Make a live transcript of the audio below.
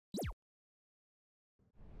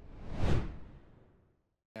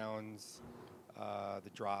the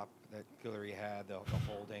drop that Guillory had, the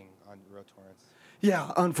holding on Real Torrance.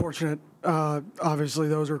 Yeah, unfortunate. Obviously,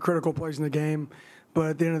 those are critical plays in the game.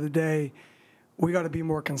 But at the end of the day, we got to be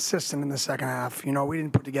more consistent in the second half. You know, we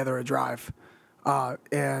didn't put together a drive.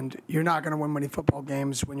 And you're not going to win many football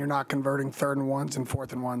games when you're not converting 3rd and 1s and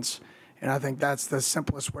 4th and 1s. And I think that's the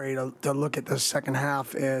simplest way to look at the second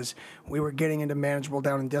half is we were getting into manageable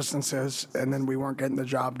down and distances, and then we weren't getting the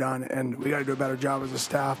job done. And we got to do a better job as a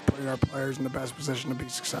staff putting our players in the best position to be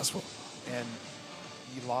successful. And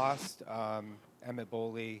you lost Emmett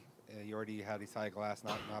Boley. You already had Isaiah Glass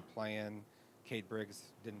not playing. Cade Briggs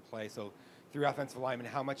didn't play. So 3 offensive linemen,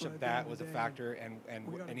 how much of that was a factor, and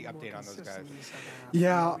any update on those guys?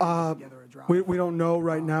 Yeah, we don't know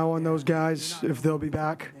right now on those guys if they'll be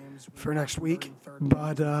back for next week,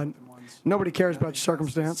 but nobody cares about your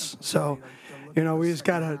circumstance. So, you know, we just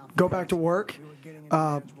got to go back to work,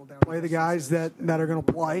 play the guys that are going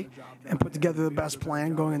to play, and put together the best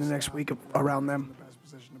plan going into next week around them.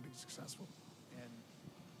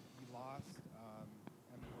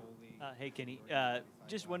 Hey, Kenny.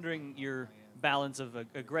 Just wondering your balance of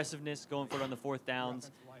aggressiveness going for it on the 4th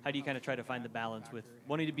downs. How do you kind of try to find the balance with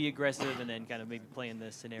wanting to be aggressive and then kind of maybe playing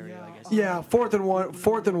this scenario, I guess? Yeah, 4th and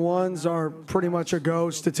 1s are pretty much a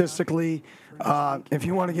go statistically. If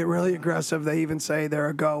you want to get really aggressive, they even say they're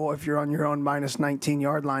a go if you're on your own minus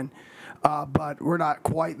 19-yard line. But we're not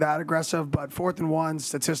quite that aggressive. But 4th and 1s,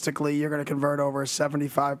 statistically, you're going to convert over a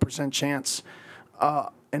 75% chance.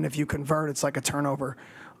 And if you convert, it's like a turnover.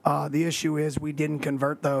 The issue is we didn't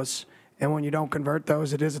convert those. And when you don't convert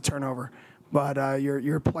those, it is a turnover. But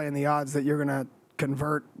you're playing the odds that you're going to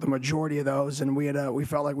convert the majority of those. And we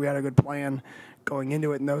felt like we had a good plan going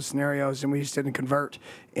into it in those scenarios, and we just didn't convert.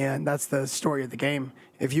 And that's the story of the game.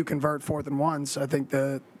 If you convert 4th and 1s, I think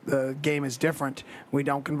the game is different. We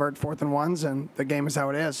don't convert 4th and 1s, and the game is how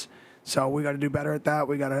it is. So we got to do better at that.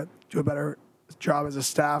 We got to do a better job as a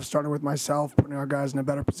staff, starting with myself, putting our guys in a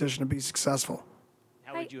better position to be successful.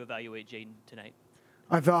 How would you evaluate Jaden tonight?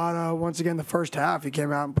 I thought, once again, the first half, he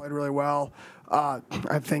came out and played really well.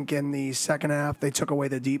 I think in the second half, they took away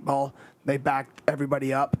the deep ball. They backed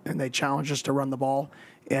everybody up, and they challenged us to run the ball,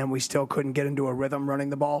 and we still couldn't get into a rhythm running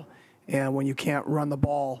the ball. And when you can't run the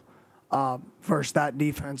ball versus that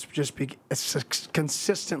defense just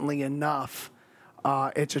consistently enough,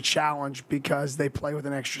 it's a challenge because they play with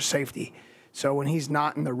an extra safety. So when he's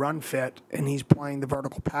not in the run fit and he's playing the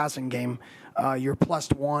vertical passing game, you're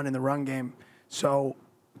 +1 in the run game. So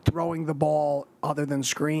throwing the ball other than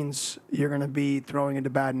screens, you're going to be throwing into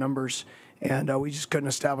bad numbers. And we just couldn't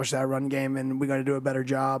establish that run game, and we got to do a better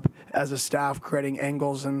job as a staff creating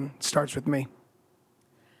angles, and it starts with me.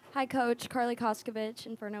 Hi, Coach. Carly Koskovich,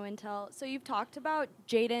 Inferno Intel. So you've talked about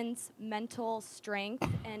Jaden's mental strength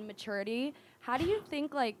and maturity. How do you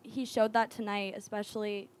think he showed that tonight,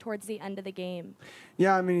 especially towards the end of the game?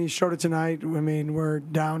 Yeah, I mean, he showed it tonight. I mean, we're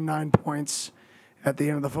down 9 points at the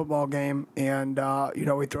end of the football game, and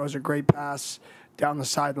he throws a great pass down the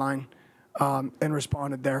sideline and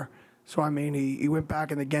responded there. So, I mean, he went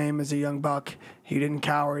back in the game as a young buck. He didn't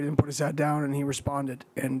cower. He didn't put his head down, and he responded.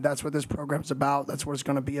 And that's what this program's about. That's what it's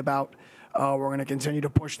going to be about. We're going to continue to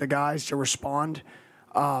push the guys to respond.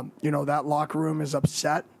 That locker room is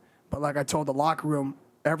upset. But like I told the locker room,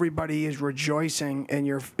 everybody is rejoicing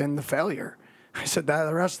in the failure. I said that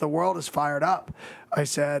the rest of the world is fired up. I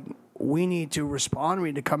said, we need to respond. We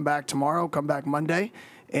need to come back tomorrow, come back Monday,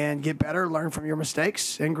 and get better, learn from your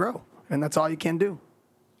mistakes, and grow. And that's all you can do.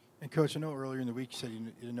 And, Coach, I know earlier in the week you said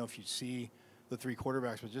you didn't know if you'd see the 3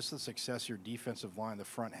 quarterbacks, but just the success your defensive line, the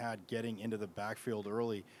front had getting into the backfield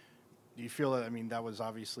early. Do you feel that, that was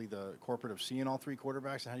obviously the corporate of seeing all 3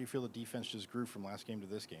 quarterbacks, and how do you feel the defense just grew from last game to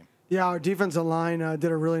this game? Yeah, our defensive line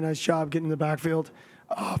did a really nice job getting in the backfield.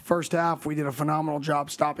 First half, we did a phenomenal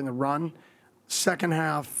job stopping the run. Second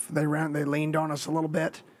half, they leaned on us a little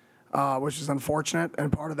bit, which is unfortunate,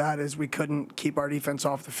 and part of that is we couldn't keep our defense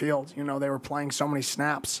off the field. They were playing so many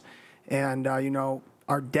snaps, and,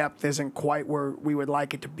 our depth isn't quite where we would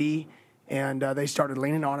like it to be, and they started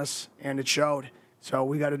leaning on us, and it showed. So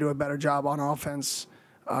we got to do a better job on offense,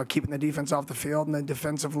 keeping the defense off the field, and then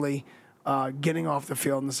defensively getting off the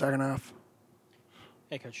field in the second half.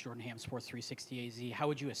 Hey, Coach Jordan Ham, Sports 360 AZ. How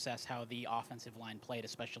would you assess how the offensive line played,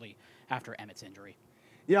 especially after Emmett's injury?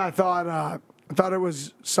 Yeah, I thought it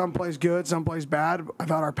was some plays good, some plays bad. I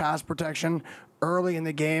thought our pass protection early in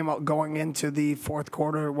the game, going into the fourth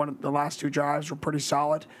quarter, the last 2 drives were pretty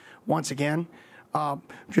solid. Once again,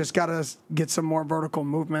 just got to get some more vertical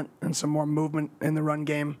movement and some more movement in the run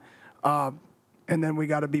game, and then we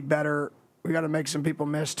got to be better. We got to make some people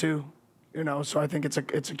miss too. So I think it's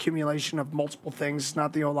accumulation of multiple things. It's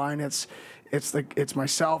not the O-line. It's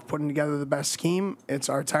myself putting together the best scheme. It's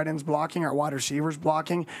our tight ends blocking, our wide receivers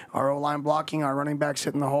blocking, our O-line blocking, our running backs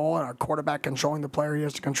hitting the hole, and our quarterback controlling the player he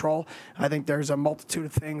has to control. I think there's a multitude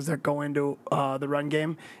of things that go into the run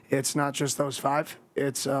game. It's not just those 5.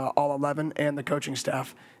 It's all 11 and the coaching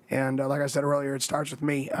staff. And like I said earlier, it starts with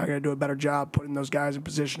me. I got to do a better job putting those guys in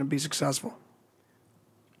position to be successful.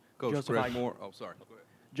 Coach Greg Moore. Oh, sorry. Go ahead.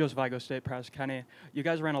 Joseph Igo State Press. Kenny, you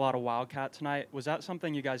guys ran a lot of Wildcat tonight. Was that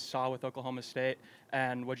something you guys saw with Oklahoma State?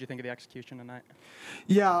 And what did you think of the execution tonight?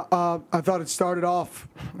 Yeah, I thought it started off.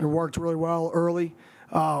 It worked really well early.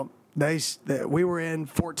 We were in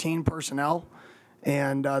 14 personnel,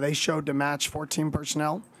 and they showed to match 14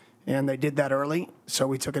 personnel, and they did that early. So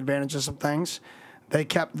we took advantage of some things. They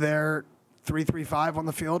kept their 3-3-5 on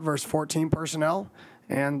the field versus 14 personnel,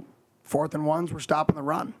 and 4th and 1s were stopping the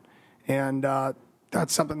run. And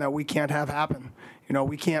that's something that we can't have happen.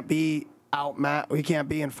 We can't be we can't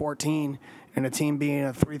be in 14 and a team being in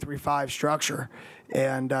a 3-3-5 structure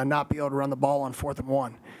and not be able to run the ball on 4th and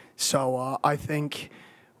 1. So I think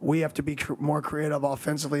we have to be more creative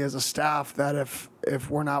offensively as a staff. That if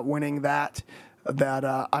we're not winning that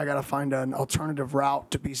I got to find an alternative route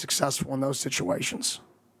to be successful in those situations.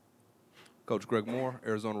 Coach Greg Moore,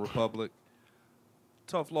 Arizona Republic.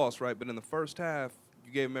 Tough loss, right? But in the first half,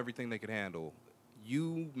 you gave them everything they could handle.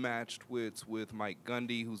 You matched wits with Mike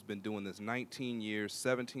Gundy, who's been doing this 19 years,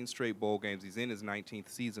 17 straight bowl games. He's in his 19th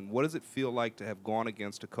season. What does it feel like to have gone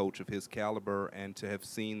against a coach of his caliber and to have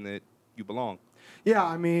seen that you belong? Yeah,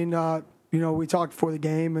 I mean, we talked before the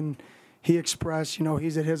game, and he expressed,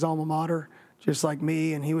 he's at his alma mater, just like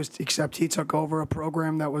me, and except he took over a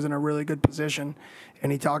program that was in a really good position.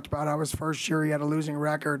 And he talked about how his first year he had a losing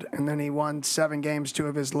record, and then he won 7 games, 2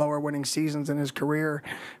 of his lower winning seasons in his career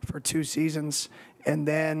for 2 seasons. And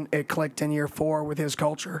then it clicked in year 4 with his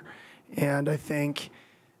culture. And I think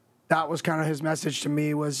that was kind of his message to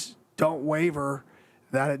me was don't waver,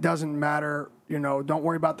 that it doesn't matter, don't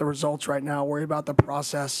worry about the results right now, worry about the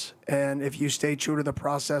process. And if you stay true to the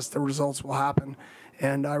process, the results will happen.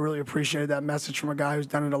 And I really appreciated that message from a guy who's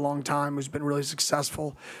done it a long time, who's been really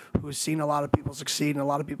successful, who's seen a lot of people succeed and a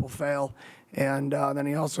lot of people fail. And then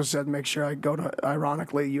he also said, make sure I go to,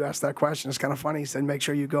 ironically, you asked that question. It's kind of funny. He said, make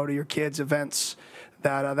sure you go to your kids' events.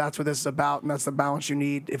 That's what this is about, and that's the balance you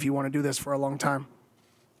need if you want to do this for a long time.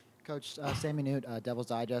 Coach, Sammy Newt, Devil's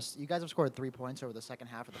Digest. You guys have scored 3 points over the second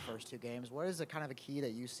half of the first 2 games. What is the kind of a key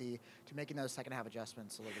that you see to making those second half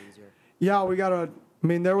adjustments a little bit easier? Yeah,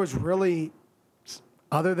 there was really,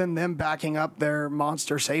 other than them backing up their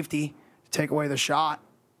monster safety to take away the shot,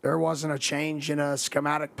 there wasn't a change in a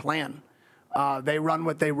schematic plan. They run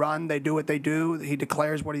what they run. They do what they do. He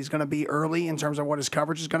declares what he's going to be early in terms of what his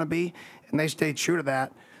coverage is going to be, and they stay true to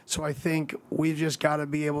that. So I think we've just got to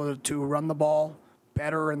be able to run the ball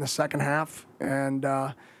better in the second half, and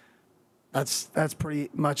that's pretty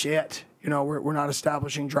much it. We're not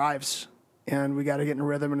establishing drives, and we got to get in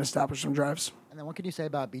rhythm and establish some drives. And then what can you say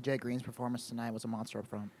about B.J. Green's performance tonight? Was a monster up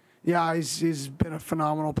front. Yeah, he's been a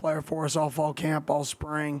phenomenal player for us all fall camp, all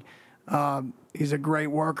spring. He's a great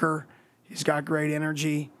worker. He's got great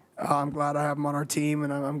energy. I'm glad I have him on our team,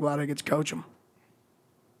 and I'm glad I get to coach him.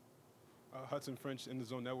 Hudson French in the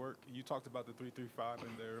Zone Network. You talked about the 3-3-5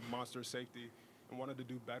 and their monster safety and wanted to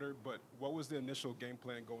do better, but what was the initial game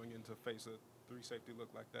plan going into face a 3 safety look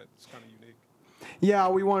like that? It's kind of unique. Yeah,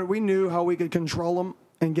 we knew how we could control them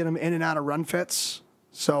and get them in and out of run fits.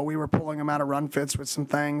 So we were pulling them out of run fits with some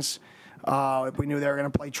things. We knew they were going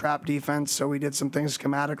to play trap defense, so we did some things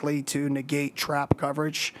schematically to negate trap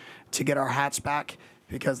coverage to get our hats back,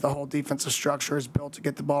 because the whole defensive structure is built to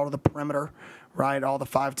get the ball to the perimeter, right? All the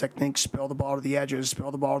 5 techniques, spill the ball to the edges, spill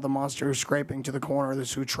the ball to the monster who's scraping to the corner,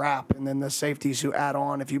 those who trap, and then the safeties who add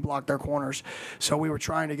on if you block their corners. So we were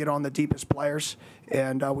trying to get on the deepest players,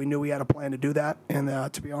 and we knew we had a plan to do that.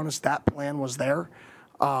 And to be honest, that plan was there.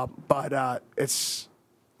 But it's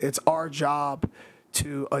our job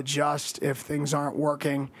to adjust if things aren't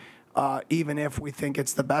working. Even if we think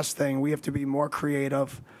it's the best thing, we have to be more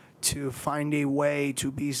creative to find a way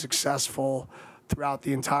to be successful throughout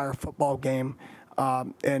the entire football game.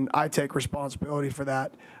 And I take responsibility for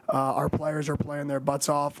that. Our players are playing their butts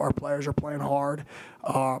off. Our players are playing hard.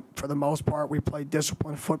 For the most part, we play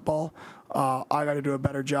disciplined football. I got to do a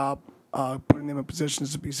better job putting them in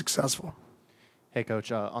positions to be successful. Hey,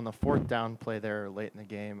 Coach, on the 4th down play there late in the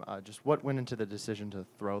game, just what went into the decision to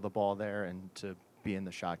throw the ball there and to be in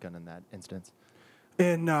the shotgun in that instance?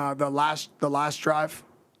 In the last drive?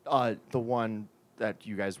 The one that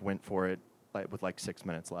you guys went for it with 6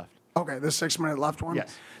 minutes left. Okay, the 6-minute left one?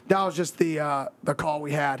 Yes. That was just the call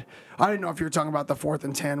we had. I didn't know if you were talking about the 4th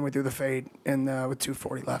and 10. We threw the fade with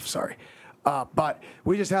 2:40 left, sorry. But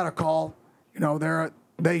we just had a call.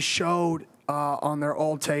 They showed on their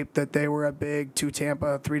old tape that they were a big 2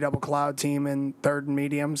 Tampa, 3 double cloud team in third and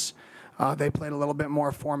mediums. They played a little bit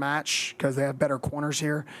more 4-match because they have better corners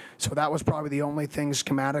here. So that was probably the only thing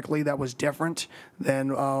schematically that was different than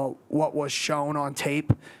what was shown on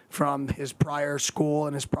tape from his prior school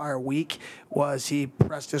and his prior week. Was he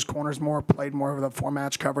pressed his corners more, played more of the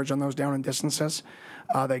 4-match coverage on those down and distances.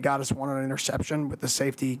 They got us one on an interception with the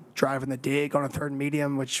safety driving the dig on a third and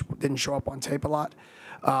medium, which didn't show up on tape a lot.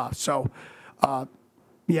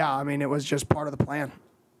 Yeah, I mean, it was just part of the plan.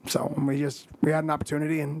 So we had an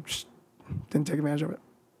opportunity and just didn't take advantage of it.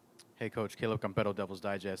 Hey, Coach. Caleb Campetto, Devil's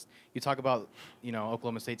Digest. You talk about,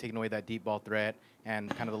 Oklahoma State taking away that deep ball threat and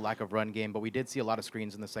kind of the lack of run game, but we did see a lot of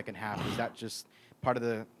screens in the second half. Is that just part of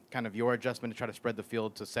the kind of your adjustment to try to spread the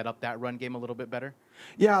field to set up that run game a little bit better?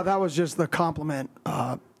 Yeah, that was just the compliment.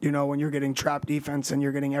 When you're getting trap defense and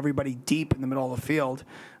you're getting everybody deep in the middle of the field,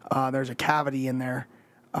 there's a cavity in there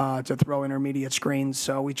to throw intermediate screens.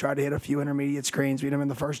 So we tried to hit a few intermediate screens. We hit them in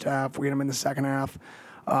the first half. We hit them in the second half.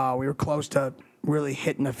 We were close to really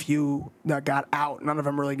hitting a few that got out. None of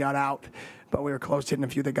them really got out, but we were close to hitting a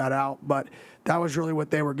few that got out. But that was really what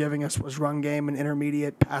they were giving us, was run game and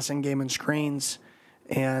intermediate passing game and screens,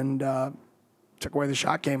 and took away the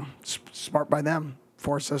shot game. Smart by them.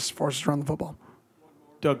 Forced us to run the football.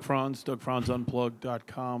 Doug Franz,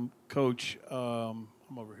 DougFranzUnplugged.com. Coach, I'm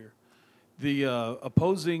over here. The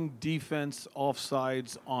opposing defense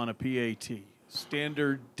offsides on a PAT.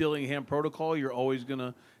 Standard Dillingham protocol, you're always going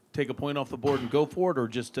to take a point off the board and go for it, or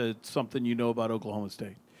just something you know about Oklahoma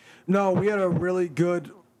State? No, we had a really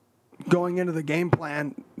good going into the game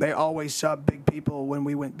plan. They always sub big people when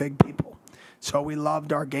we went big people. So we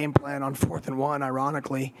loved our game plan on 4th and 1,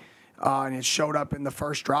 ironically. And it showed up in the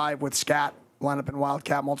first drive with Scat, lined up in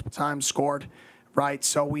Wildcat multiple times, scored, right?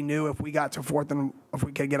 So we knew if we got to 4th and if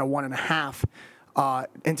we could get a 1.5,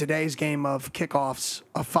 in today's game of kickoffs,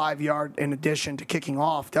 a 5-yard in addition to kicking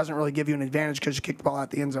off doesn't really give you an advantage because you kick the ball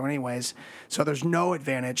out the end zone anyways. So there's no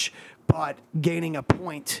advantage, but gaining a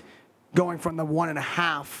point, going from the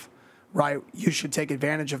 1.5, right, you should take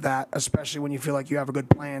advantage of that, especially when you feel like you have a good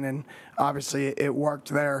plan, and obviously it worked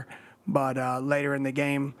there. But later in the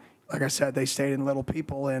game, like I said, they stayed in little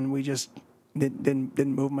people, and we just didn't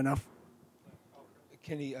move them enough.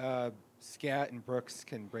 Kenny, Scat and Brooks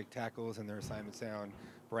can break tackles and their assignments down.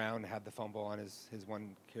 Brown had the fumble on his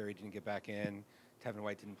one carry, didn't get back in. Tevin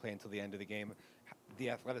White didn't play until the end of the game.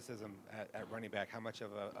 The athleticism at running back, how much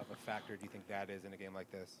of a factor do you think that is in a game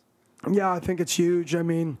like this? Yeah, I think it's huge. I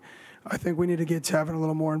mean, I think we need to get Tevin a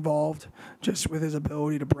little more involved just with his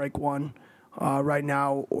ability to break one. Right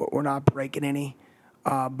now, we're not breaking any.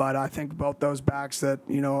 But I think both those backs that,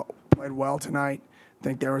 played well tonight, I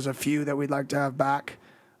think there was a few that we'd like to have back.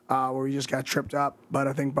 Where we just got tripped up, but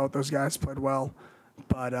I think both those guys played well.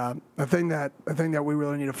 But the thing that we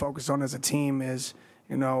really need to focus on as a team is,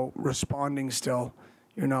 responding still.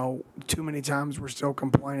 Too many times we're still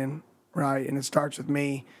complaining, right? And it starts with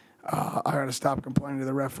me. I got to stop complaining to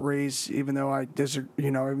the referees, even though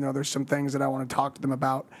even though there's some things that I want to talk to them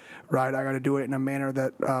about, right? I got to do it in a manner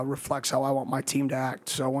that reflects how I want my team to act.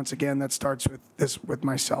 So once again, that starts with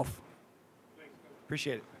myself.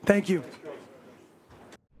 Appreciate it. Thank you.